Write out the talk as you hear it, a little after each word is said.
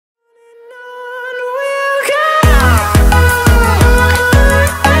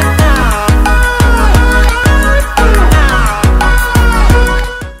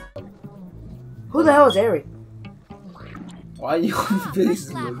was Eric. Why are you on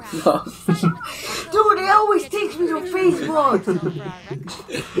Facebook? Dude, they always teach me on Facebook.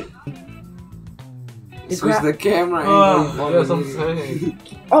 Switch the camera angle. Yes, I'm saying.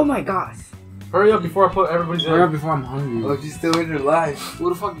 Oh my gosh. Hurry up before I put everybody's Hurry up before I'm hungry. Look, she's still in her life. Who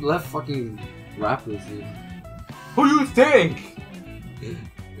the fuck left fucking rappers here? Who do you think?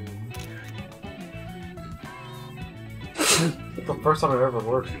 It's the first time it ever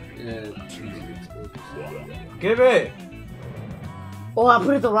worked. Yeah. Give it! Oh, I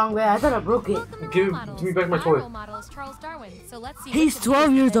put it the wrong way. I thought I broke it. Give me back my toy. He's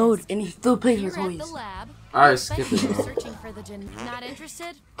 12 years old and he still plays with toys. Alright, skip it.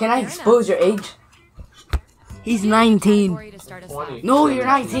 Can I expose your age? He's 19. 20. No, you're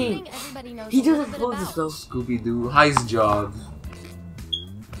 19. He just exposed us though. Scooby-Doo, heist job.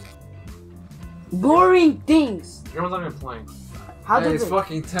 Boring things. Your one's not even playing. How Hey, does it's it?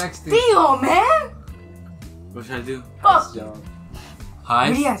 fucking texting. Theo, man! What should I do? Fuck! Job. Rudy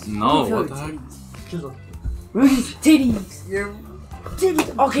Hi? has No, Rudy what the has heck? titties. Rudy's titties. You're...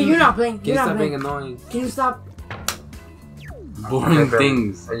 Titties. Okay, you're not playing. Can You're you not stop being playing. annoying? Can you stop? Boring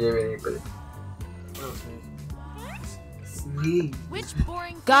things. Are you ready for it? Sneeze. Which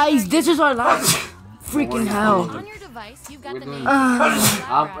boring Guys, this is our last. Freaking hell. on your device, you've got We're the doing-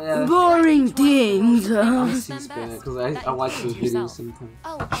 name. Boring things. I'm C-SPAN because I watch those videos sometimes.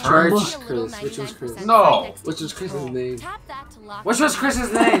 Oh, Church only a little Chris. Which was Chris? 99% No. next to Which was each Chris's roll. name? Tap that to lock Which it was in.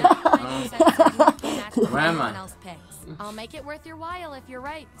 Chris's name? 99% Where am I? everyone else picks. I'll make it worth your while if you're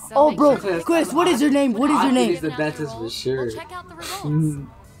right. So Oh, make bro. sure- Chris, what is your name? What is I your think name? he's the dentist for sure. We'll check out the results.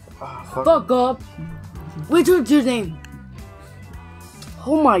 Fuck up. Which one's your name?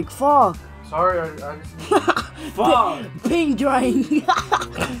 Oh my fuck. Sorry, I just... Fuck! Paint drying.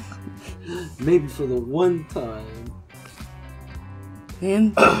 Maybe for the one time.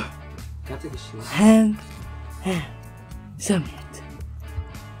 Him. Can I take a shit? Hand. Submit.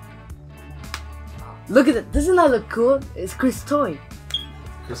 Look at it. Doesn't that look cool? It's Chris' toy.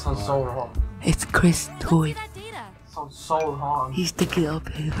 This sounds so wrong. It's Chris' toy. That data. Sounds so wrong. He's sticking up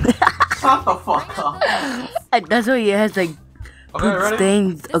him. Shut the fuck up. And that's why he has like Okay, poop ready?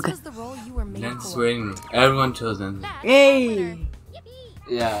 stains. This Okay. was the role you were made That's for. waiting. Everyone chose them. Hey.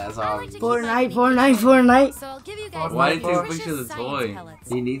 Yeah, that's all. Fortnite. So I'll give you guys Why the did you take a nutritious picture of the science toy? pellets.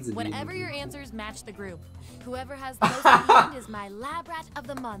 He needs it. Whatever your answers match the group. Whoever has the most at the end is my lab rat of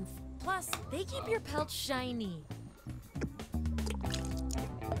the month. Plus, they keep your pelts shiny.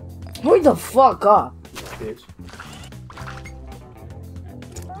 Hurry the fuck up. Bitch.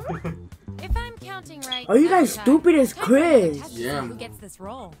 If I'm counting right, Are you guys I'm stupid as done. Chris? Test to see Yeah. Who gets this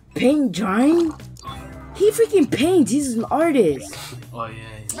role? Paint drying? He freaking paints. He's an artist. Oh, yeah.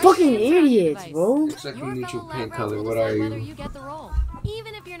 Fucking idiots, bro. Looks like a Your neutral fellow paint lab rat color. will What decide are whether you? you get the role.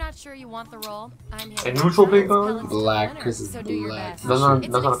 Even if you're not sure you want the role, I'm here. A to neutral decide paint those color? pellets to Black. the winner, Chris is so do your black. best. That's not- It's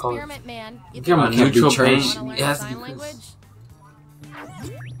that's an not a color. experiment, man. You Come on, can can't be neutral church. paint. It has to be sign Chris. language.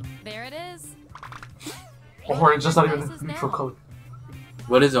 There it is. Or it's just not even Devices neutral now. color.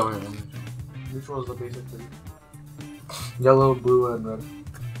 What is orange? Neutral is the basic thing. Yellow, blue, and red.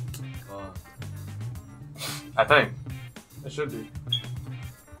 I think. It should be.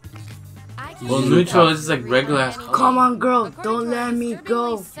 I can Well, see neutral the is just like regular ass color. color. Come on, girl. According Don't to let our me disturbingly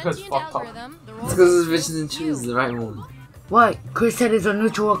go. Because sentient fucked up. algorithm, the role It's because his is bitches and you. choose the right one. What? Chris said it's a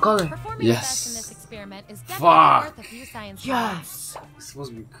neutral color. Performing Yes. best in this experiment is definitely Fuck. worth a few science points. Yes. It's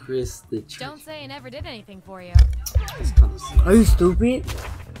supposed to be Chris the church. Don't say I never did anything for you. It's kind of Are you stupid?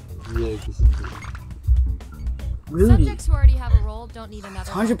 really disappointing. Rudy. Subjects who already have a role don't need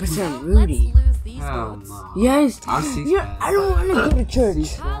another. 100% So Rudy. Let's lose these Hell votes. no. Yes. I'm Yeah, C-SPAN. I don't want to go to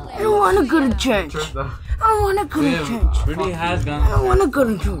church. I don't want to go to church. Church, though. I don't want to go to church. Damn, Rudy has I don't gone. want to go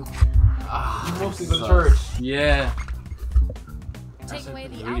to church. You mostly go to church. Yeah. Take away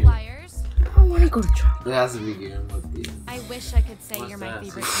the Weird. outliers. I don't want to go to church. It has to be Guillermo. I wish I could say What's you're my that?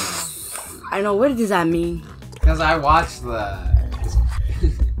 favorite channel. I know. What does that mean? Because I watched the.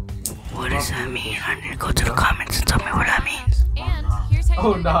 What does that mean? I need to go to the comments and tell me what that means. And here's how you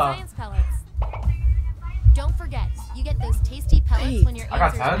Oh, do nah. science pellets. Don't forget, you get those tasty pellets Hey, when your I got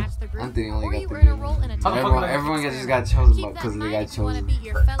answers 10. match the group, Anthony only or got you the earn a green role in a How the fuck Everyone, did I- everyone just got chosen Keep that because in they mind got if you want to chosen. beat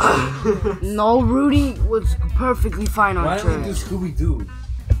your fellow. No, Rudy was perfectly fine on Why don't we do church. Scooby-Doo?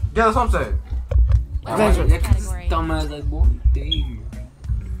 Yeah, that's what I'm saying. What's Eventually. your Yeah, because category? dumbass like boy. Damn.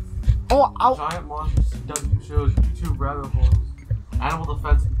 Oh, I'll, Giant monsters, CW shows, YouTube rabbit holes, animal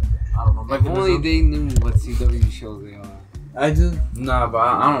defense. I don't know. Like only they knew what CW shows they are. I do. Nah, but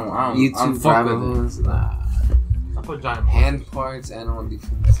I don't. I'm YouTube fuck rabbit with it. holes. Nah. I put giant Hand parts, animal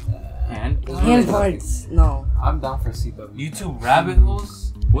defense. Hand? hand parts. No. I'm down for CW. YouTube rabbit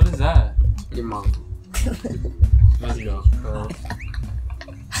holes? What is that? Your mom. Let's go.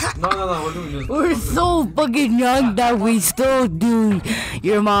 No, we're doing this. We're so fucking young that we still do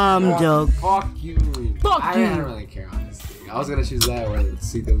your mom joke. Fuck you. Fuck I you. don't really care, honestly. I was gonna choose that or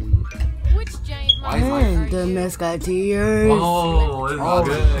CW. Which giant Why is monster my- are The you? Musketeers. Oh, this Oh, is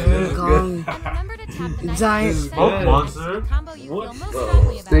good. King Kong. And remember to tap the Giant Smoke monster. combo you What? feel most Oh.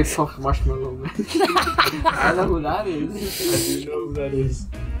 strongly about. They fuck marshmallow man. I know who that is. I do know who that is.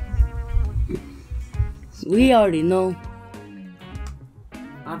 We already know.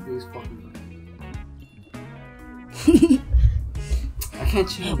 Not these fucking. I can't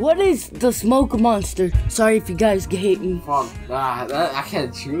choose. What is the smoke monster? Sorry if you guys hate me. Fuck that. I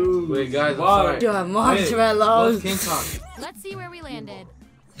can't choose. Wait, guys, I'm Why? sorry. You have What's marshmallows. King Kong? Let's see where we landed.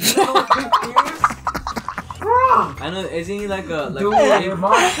 I know, isn't he like a Dude, your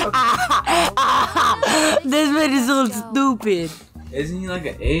This man is so stupid. Isn't he like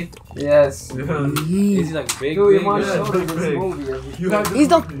an ape? Yes. Is he like big? Dude, your big? mom yeah, showed big, us this big. movie. You have He's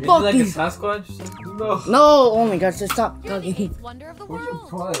the Is he like a fucking. Sasquatch? or something? No. No, oh my gosh, just stop You're the talking. eighth wonder of the Who'd you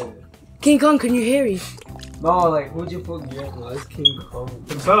world. put? King Kong, can you hear me? No, like, who'd you put Guillermo? That's King Kong.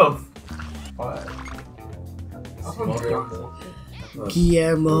 Himself. What?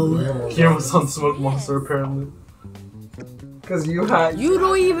 Guillermo. Guillermo's on Smoke Monster apparently. Because you had. You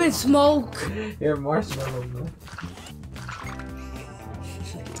don't even smoke. You're marshmallow, man.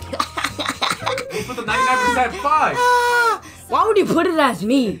 He put the 99% 5. Why would you put it as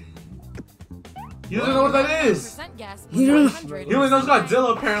me? He doesn't know what that is. 100% guess You don't- 100. He only knows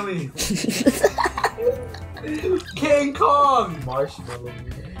Godzilla apparently. King Kong. Marshmallow,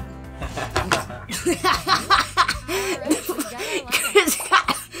 man.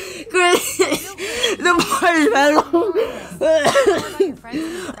 Chris, the marshmallow.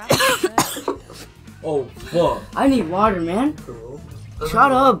 Oh, fuck. I need water, man.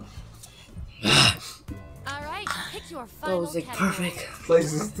 Shut up. Alright, pick your That final was like category. perfect.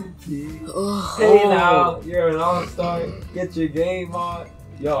 Places to pee. Oh. Hey now, you're an all-star. Get your game on.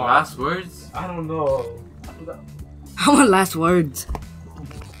 Yo, Last words? I don't know. I want last words.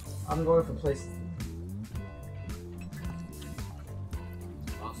 I'm going for places.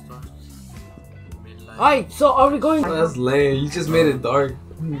 All-star? Midlife? Alright, so are we going? That's lame. You just made it dark.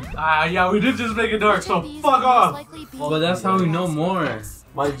 Yeah, we did just make it dark, Which so of these fuck will most off. likely be But that's how we know more.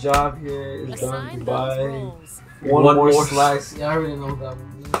 My job here is done. Assign those Goodbye. roles. One more more slice. Yeah, I already know that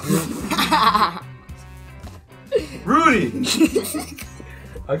one. Rudy.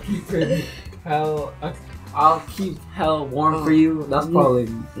 I'll keep it hell. I'll keep hell warm for you. That's probably.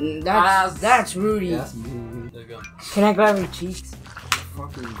 That's Rudy. That's me. There you go. Can I grab your cheeks?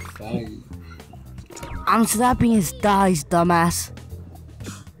 Fucking faggot. I'm slapping his thighs, dumbass.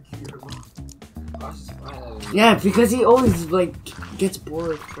 Yeah, because he always like gets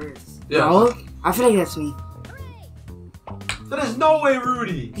bored first. Yeah. No? I feel like that's me. There's no way,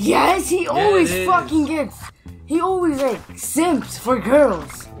 Rudy. Yes, he always it is. fucking gets. He always like simps for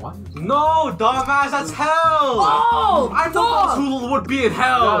girls. No, dumbass, that's hell. Oh, I'm the one who would be in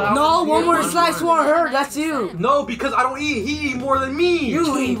hell. No, one more slice won't hurt. That's you. No, because I don't eat. He eat more than me.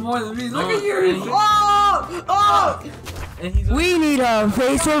 You eat more than me. Look at yours. Oh, oh. And he's We need a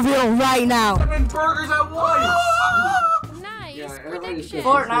face reveal right now. 7 burgers at once. Nice Yeah, everybody prediction.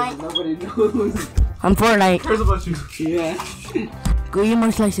 Fortnite. Nobody knows. I'm Fortnite. Cares about you. Yeah. Go eat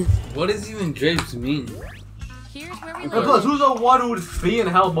more slices. What does even drapes mean? Here's where we And plus, landed. who's the one who would be in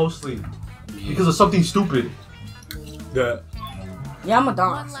hell mostly? Because of something stupid. That. Yeah, I'm a One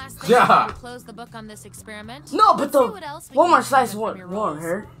dog. last thing Yeah. before we close the book on this experiment. No, but Let's see the what else we one can more get slice from won't your won't roles.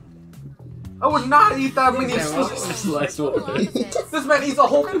 hurt. I would not eat that many. Slice Total opposites. This man eats a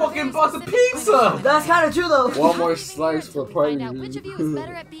whole fucking box of pizza. That's kind of true though. One more slice for party. Find out which of you is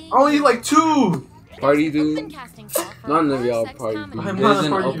better at being I only eat like 2. Party Open dude. casting call for None a of y'all sex party comedy. dude. I'm There's not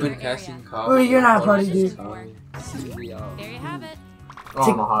an party open dude. casting call. Rudy, you're not a party Audition dude. for. There you have it.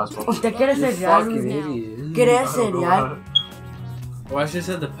 Oh, no, hospital. ¿Te quieres You serial? fucking now. idiot. ¿Quieres serial? Oh, I should have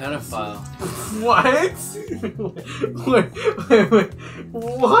said the pedophile. What? wait.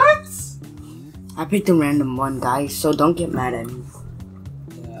 What? I picked a random one, guys, so don't get mad at me.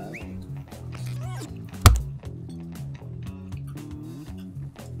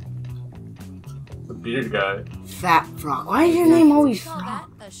 The bearded guy. Fat Frog. Why is your name always Call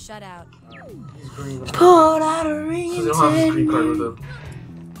Frog? that a shutout. Put out a ring Because they don't have his and green card with tell them.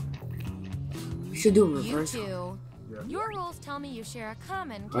 me. We should do a You reverse. two. Your roles tell me you share a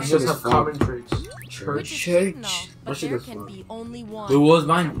common I They should just have have common traits. which is Church. cute and all, but What should there have can fun? be only one. Who was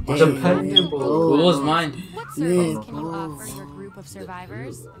mine? Dependable. Who was mine? What service Yeah. can you offer your group of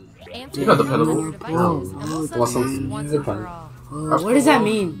survivors? Answer You got your dependable. on your devices, and we'll Well, settle some- this once and for all. What does that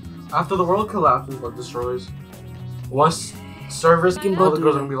mean? After the world collapses or destroys, once servers, all the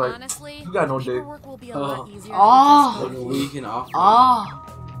girls are gonna be like, Honestly, you got no dick. paperwork will be a lot easier Oh. Like a week and off. Ah.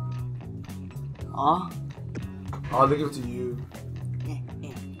 Ah. Oh, they give it to you.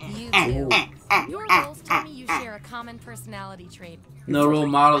 You two. Your roles tell me you share a common personality trait. No role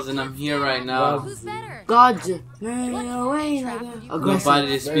models, and I'm here right now. Who's better? God. Nobody Nobody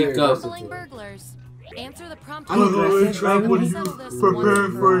to speak up. Bumbling burglars. Answer the prompt. I'm aggressive. Trap what you Settle this prepare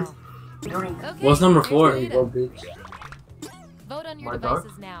once for. and for all. Okay, What's number here's 4? the data. Go, bitch. Vote on your My dog?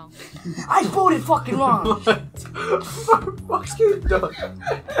 devices now. I voted fucking wrong. Fuck's you done?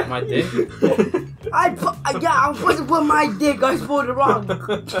 My dick? I'm supposed to put my dick. I voted wrong.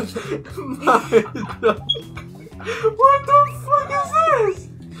 What the fuck is this?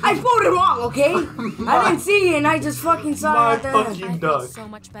 I voted wrong, okay? I didn't see it and I just fucking saw My it. fucking- I feel duck. so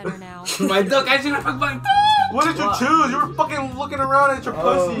much better now. My duck, I should have fucked my duck! What did you choose? You were fucking looking around at your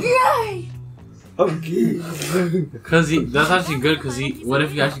pussy. Yay! Okay. Cause that's actually good, cause what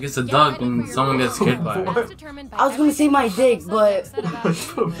if he actually gets a duck and someone gets scared by it? I was gonna say my dick, but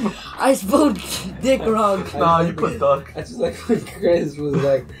I spelled dick wrong. Nah, you put duck. I just like when Chris was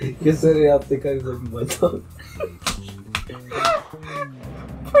like, you said it out the kind of like my dog.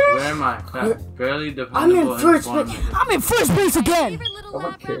 Where am I? Barely dependable. I'm in first and base. I'm in first base My again. favorite little I'm a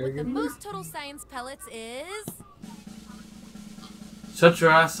lab rat with the Kerrigan. most total science pellets is... Shut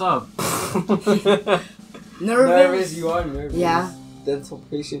your ass up. Nervous, you are nervous. Yeah. Dental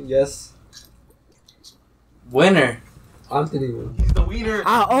patient, yes. Winner. Anthony won. He's the wiener.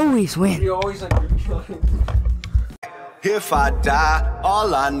 I always win. You're always like, If I die,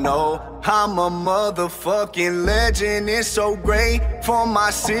 all I know, I'm a motherfucking legend. It's so great for my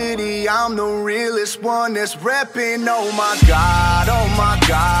city. I'm the realest one that's repping. Oh my God, oh my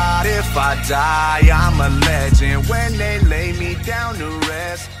God. If I die, I'm a legend. When they lay me down to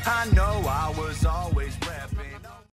rest, I know I was always ready.